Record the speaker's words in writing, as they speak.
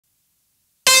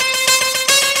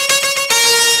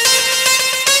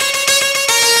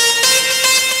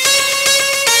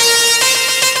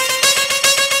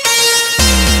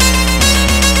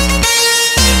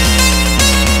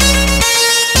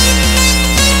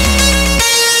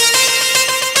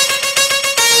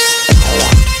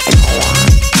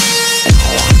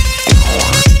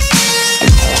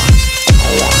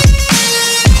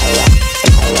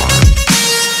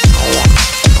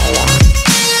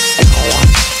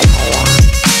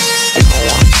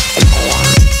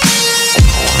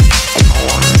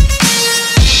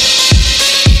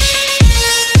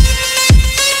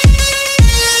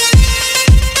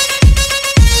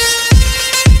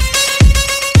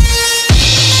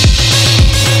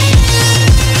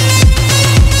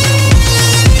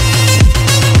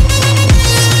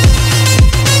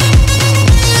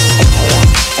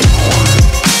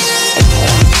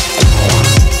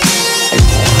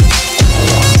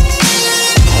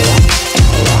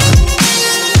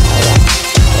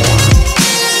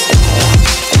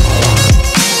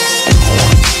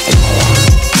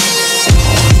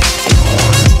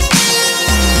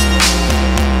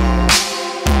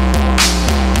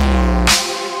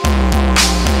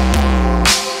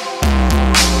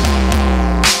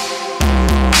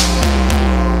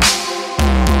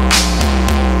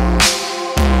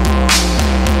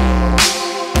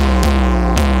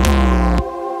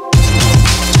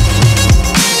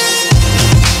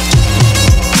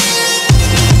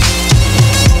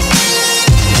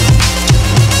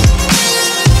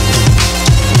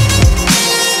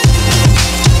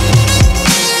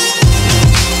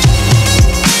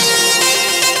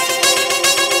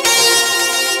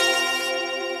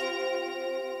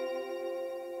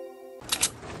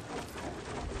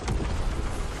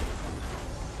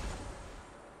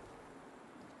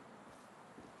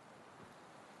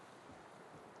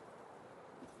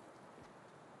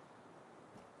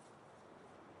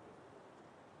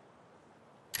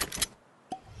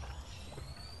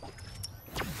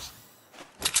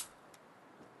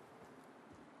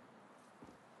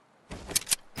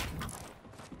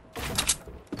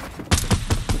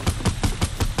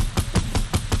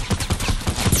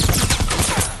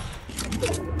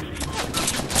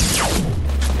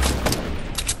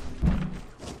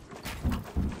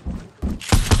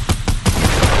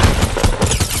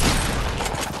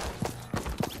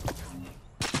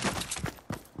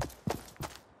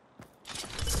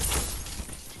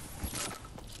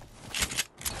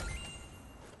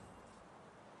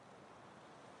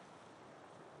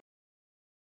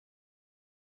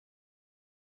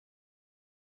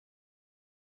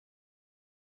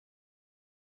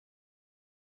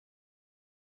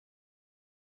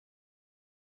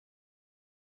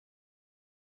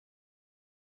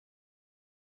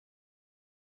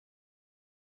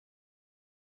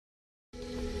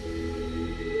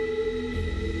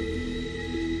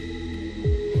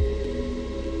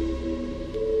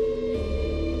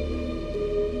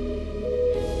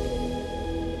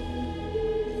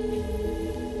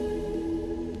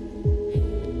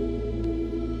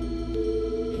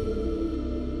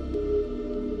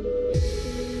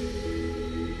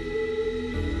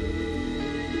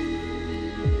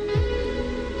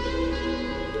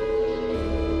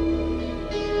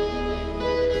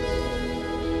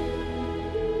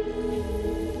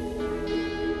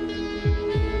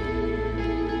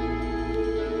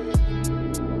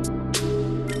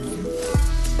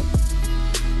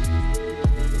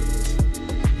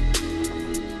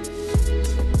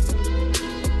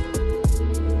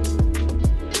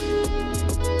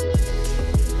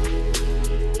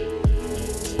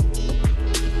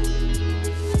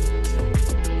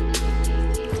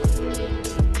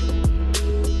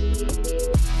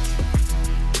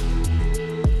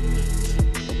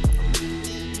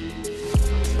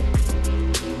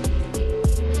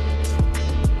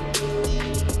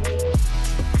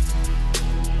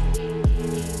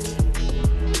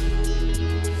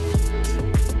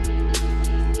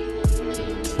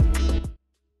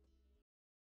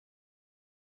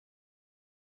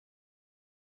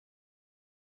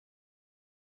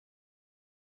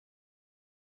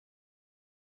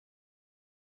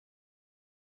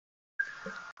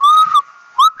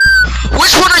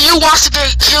Who wants to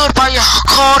get killed by a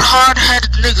cold,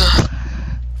 hard-headed nigga?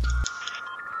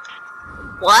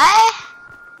 What?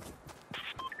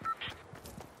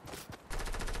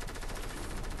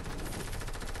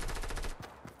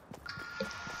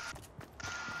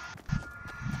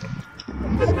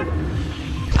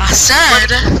 I said,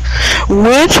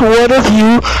 Which one of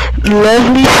you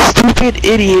lovely stupid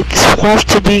idiots wants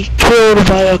to be killed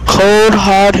by a cold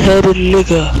hard-headed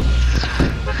nigga?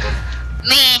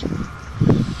 Me.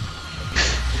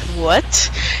 What?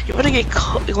 You wanna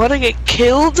get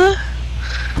killed?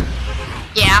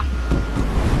 Yeah.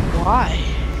 Why?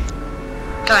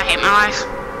 Cause I hate my life.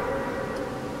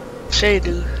 Shay,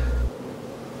 dude.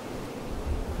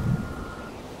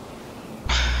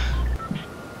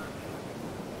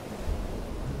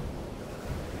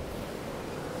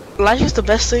 Life is the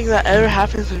best thing that ever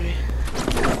happened to me.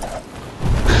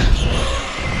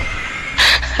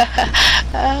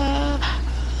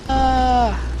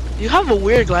 You have a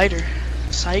weird glider.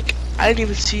 Psych. I didn't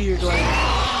even see your glider.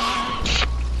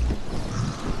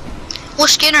 What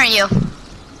skin are you?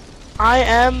 I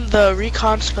am the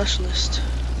recon specialist.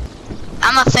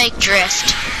 I'm a fake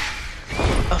drift.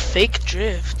 A fake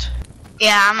drift?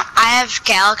 Yeah, I have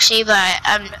Galaxy, but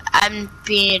I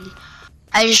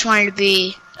just wanted to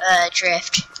be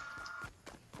drift.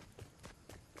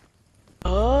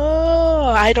 Oh,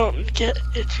 I don't get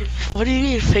it. What do you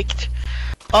mean fake?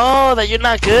 Oh, that you're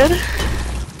not good?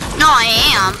 No, I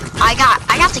am. I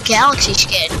got the Galaxy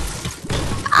skin.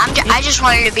 I just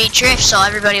wanted to be drift so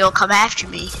everybody will come after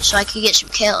me, so I could get some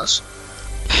kills.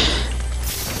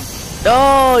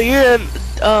 Oh, you're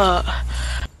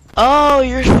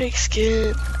you're fake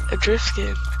skin, a drift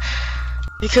skin.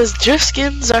 Because drift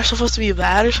skins are supposed to be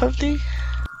bad or something?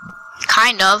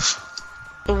 Kind of.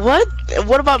 What?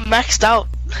 What about maxed out?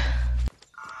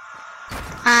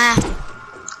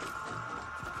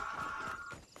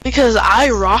 Because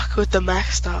I rock with the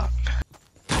maxed out.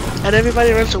 And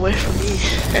everybody runs away from me.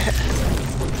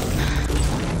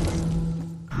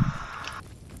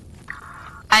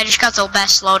 I just got the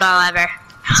best loadout ever.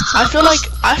 I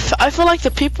feel like the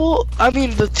people, I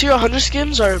mean the tier 100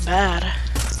 skins are bad.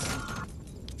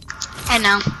 I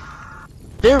know.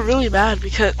 They're really bad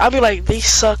because I mean like they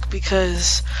suck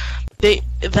because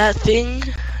that thing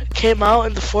came out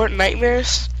in the Fort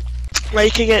Nightmares where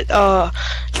you can get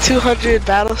 200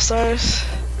 battle stars.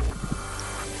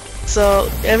 So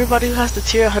everybody who has the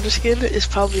tier 100 skin is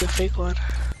probably a fake one.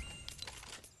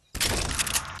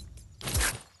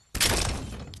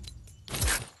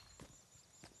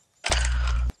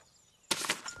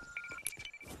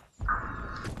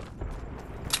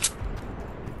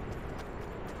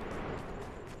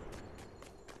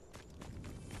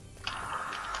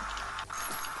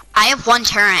 I have one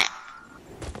turret,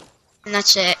 and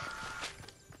that's it.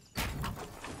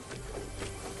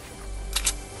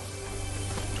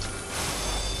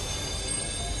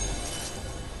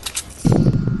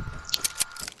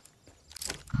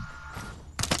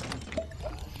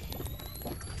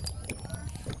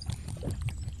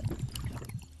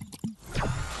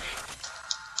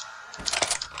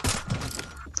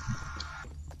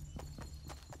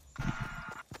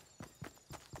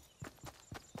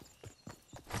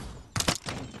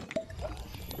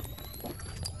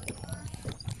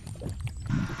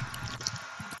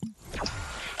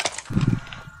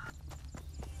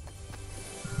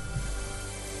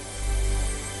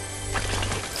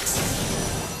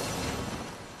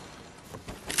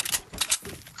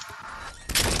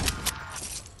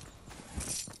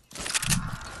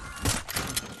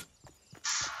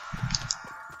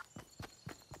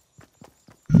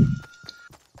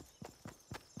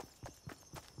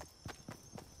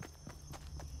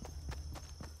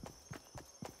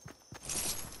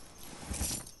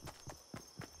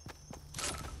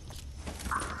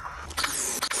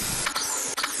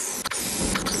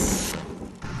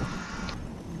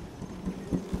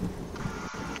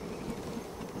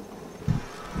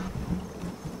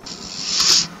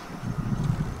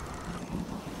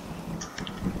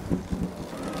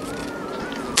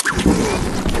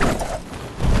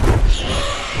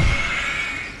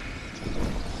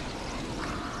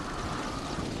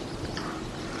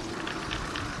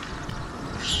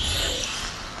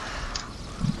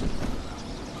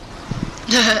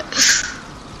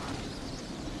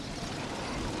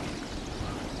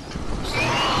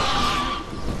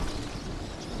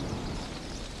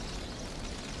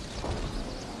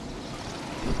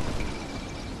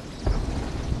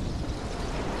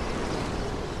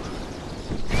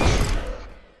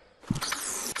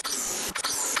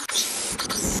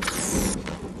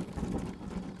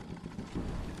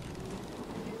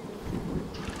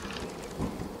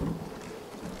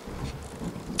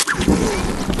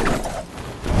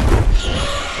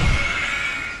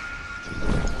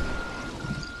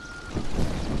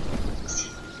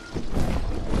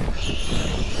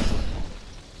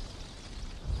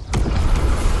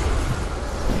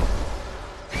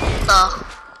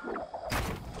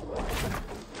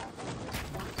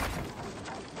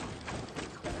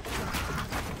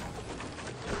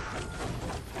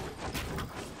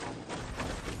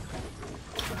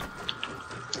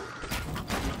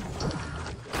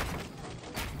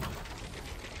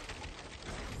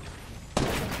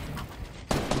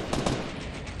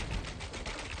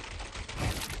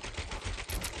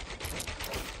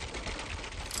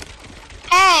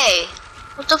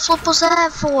 What the flip was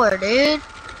that for, dude?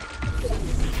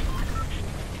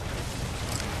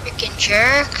 Freaking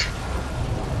jerk.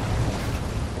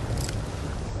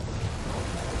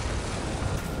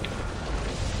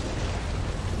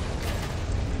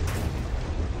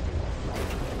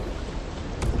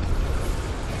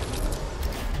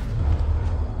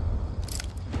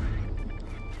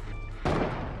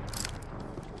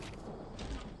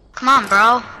 Come on,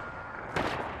 bro.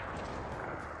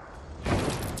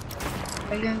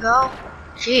 Are you gonna go?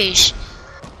 Jeez.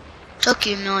 Took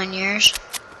you a million years.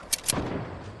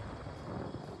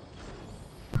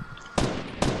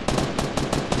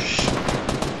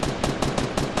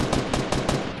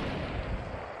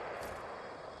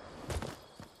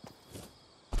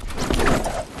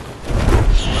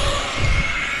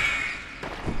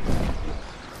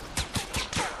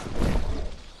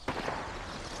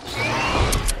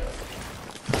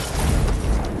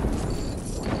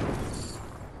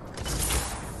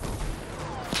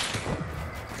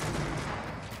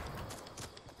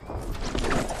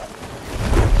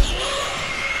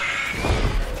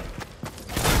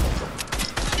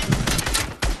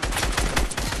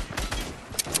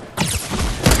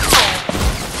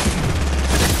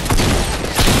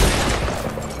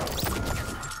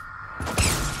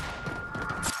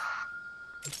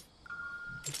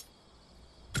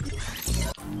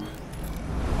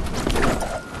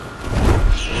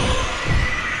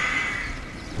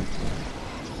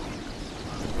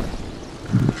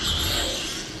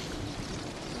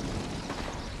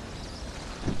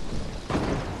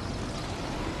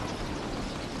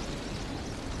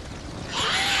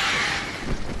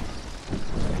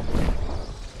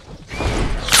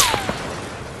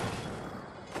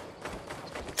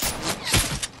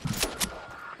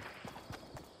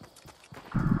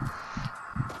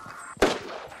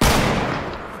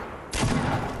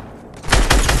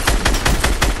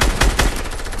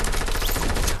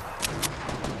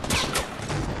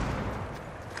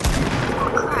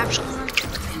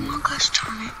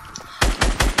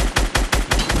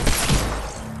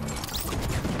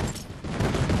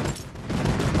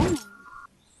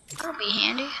 That'll be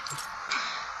handy.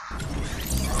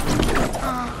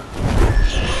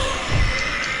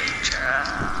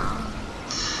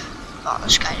 Oh,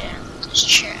 this guy didn't loot his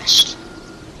chest.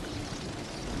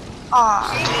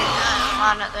 Oh, dude, a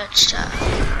lot of good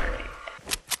stuff.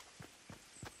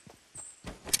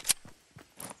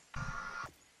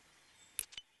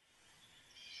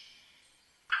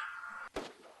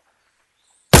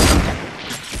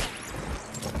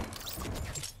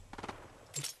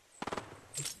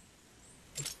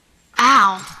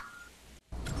 Ow.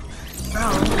 Bro,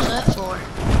 what was that for?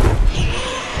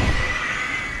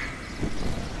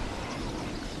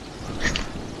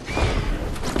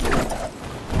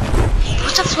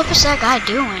 What the flip is that guy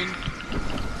doing?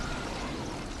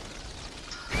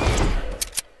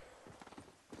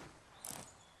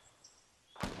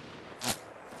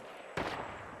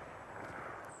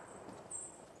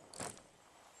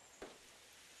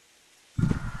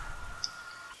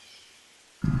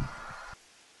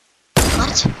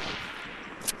 What?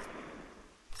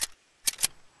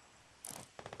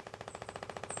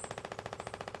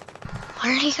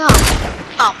 Where did he go?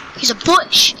 Oh, he's a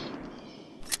bush.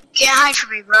 Can't hide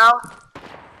from me, bro.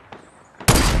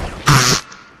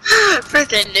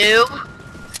 Freaking noob.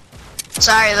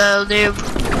 Sorry, little noob.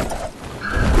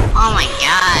 Oh my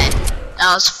god,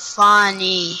 that was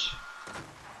funny.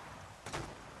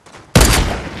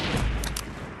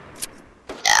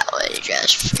 That was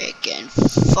just freaking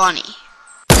funny.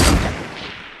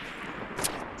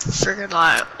 Freaking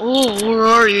like, oh, where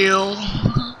are you?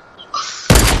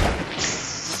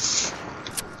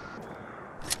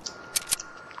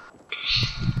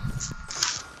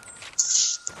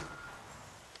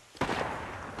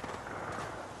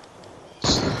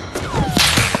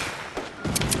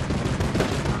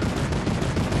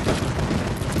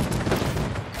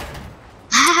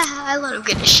 I let him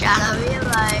get a shot of me. I'm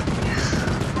like,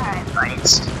 alright, buddy,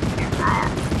 it's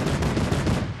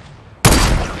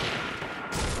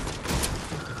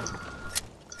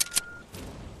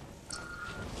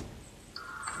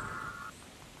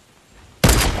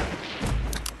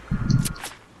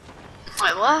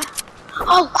Wait, what?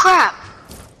 Oh, crap!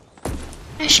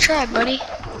 Nice try, buddy.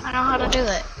 I know how to do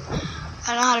it.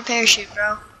 I know how to parachute,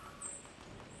 bro.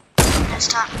 Nice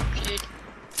time, dude.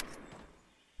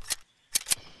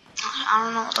 I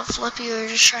don't know what the flip you were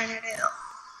just trying to do.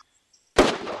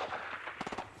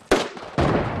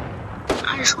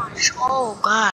 I just want to. Oh, God.